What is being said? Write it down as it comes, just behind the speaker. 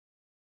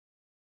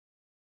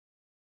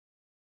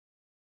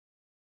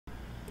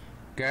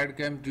CAD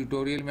cam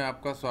tutorial में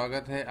आपका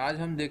स्वागत है। आज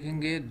हम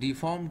देखेंगे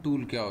डिफॉर्म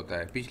टूल क्या होता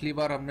है। पिछली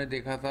बार हमने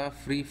देखा था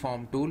free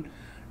form tool.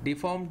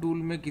 Deform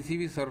tool में किसी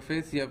भी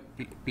सरफेस या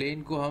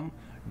प्लेन को हम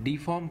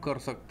डिफॉर्म कर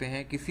सकते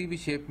हैं, किसी भी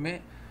शेप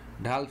में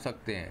ढाल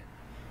सकते हैं।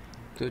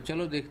 तो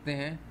चलो देखते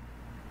हैं।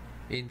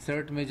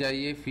 इंसर्ट में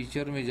जाइए,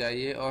 फीचर में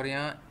जाइए और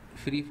यहाँ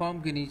फ्री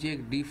फॉर्म के नीचे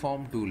एक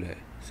डिफॉर्म टूल है,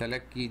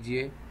 सेलेक्ट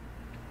कीजिए।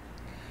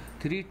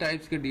 3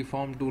 टाइप्स के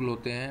डिफॉर्म टूल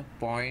होते हैं,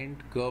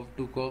 point, curve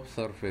to curve,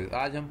 surface.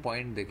 आज हम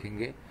पॉइंट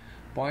देखेंगे।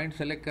 पॉइंट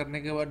सेलेक्ट करने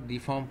के बाद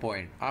डिफॉर्म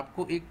पॉइंट,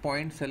 आपको एक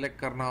पॉइंट सेलेक्ट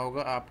करना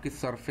होगा आपकी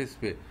सरफेस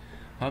पे।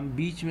 हम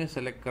बीच में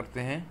सेलेक्ट करते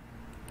हैं,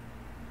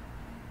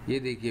 ये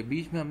देखिए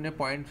बीच में हमने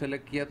पॉइंट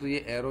सेलेक्ट किया तो ये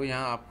एरो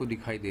यहाँ आपको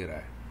दिखाई दे रहा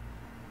है।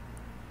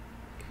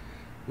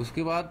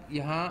 उसके बाद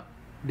यहाँ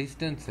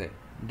डिस्टेंस है,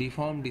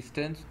 डिफॉर्म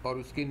डिस्टेंस, और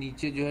उसके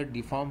नीचे जो है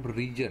डिफॉर्म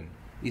रीजन।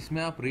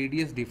 इसमें आप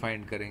रेडियस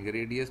डिफाइन करेंगे,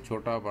 रेडियस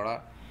छोटा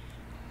बड़ा।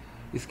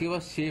 इसके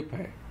बाद शेप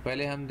है,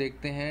 पहले हम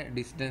देखते हैं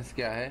डिस्टेंस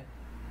क्या है।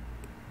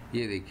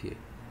 ये देखिए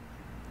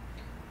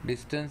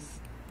डिस्टेंस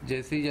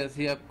जैसे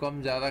जैसे आप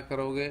कम ज़्यादा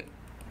करोगे,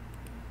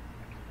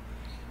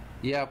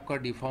 ये आपका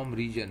डिफॉर्म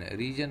रीजन है।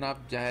 रीजन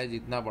आप चाहे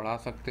जितना बढ़ा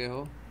सकते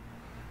हो।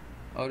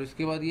 और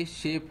उसके बाद ये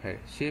शेप है,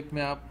 शेप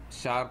में आप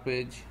शार्प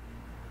एज,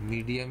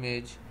 मीडियम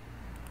एज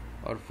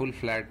और full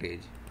flat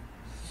as.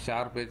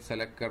 Sharp as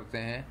select करते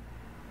हैं,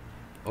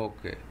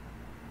 ओके।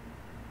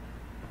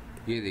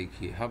 ये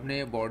देखिए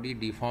हमने बॉडी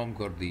डिफॉर्म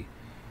कर दी।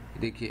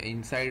 देखिए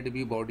इनसाइड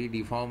भी बॉडी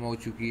डिफॉर्म हो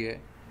चुकी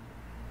है।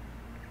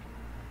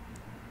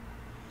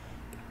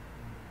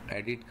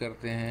 एडिट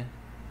करते हैं।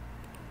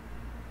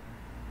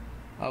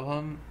 अब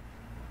हम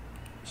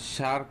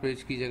शार्प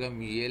एज की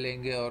जगह ये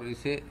लेंगे और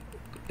इसे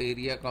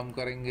एरिया कम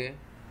करेंगे।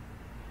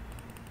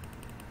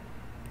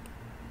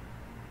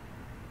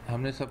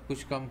 हमने सब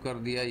कुछ कम कर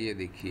दिया, ये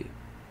देखिए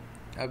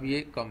अब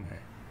ये कम है।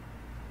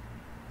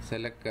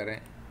 सेलेक्ट करें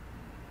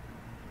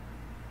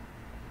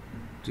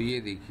तो ये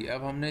देखिए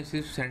अब हमने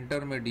सिर्फ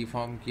सेंटर में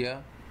डिफॉर्म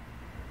किया,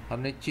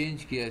 हमने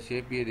चेंज किया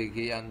शेप। ये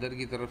देखिए ये अंदर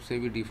की तरफ से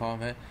भी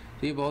डिफॉर्म है।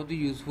 तो ये बहुत ही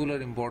यूज़फुल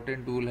और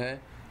इम्पोर्टेंट टूल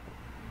है।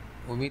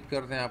 उम्मीद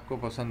करते हैं आपको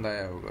पसंद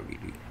आया होगा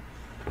वीडियो।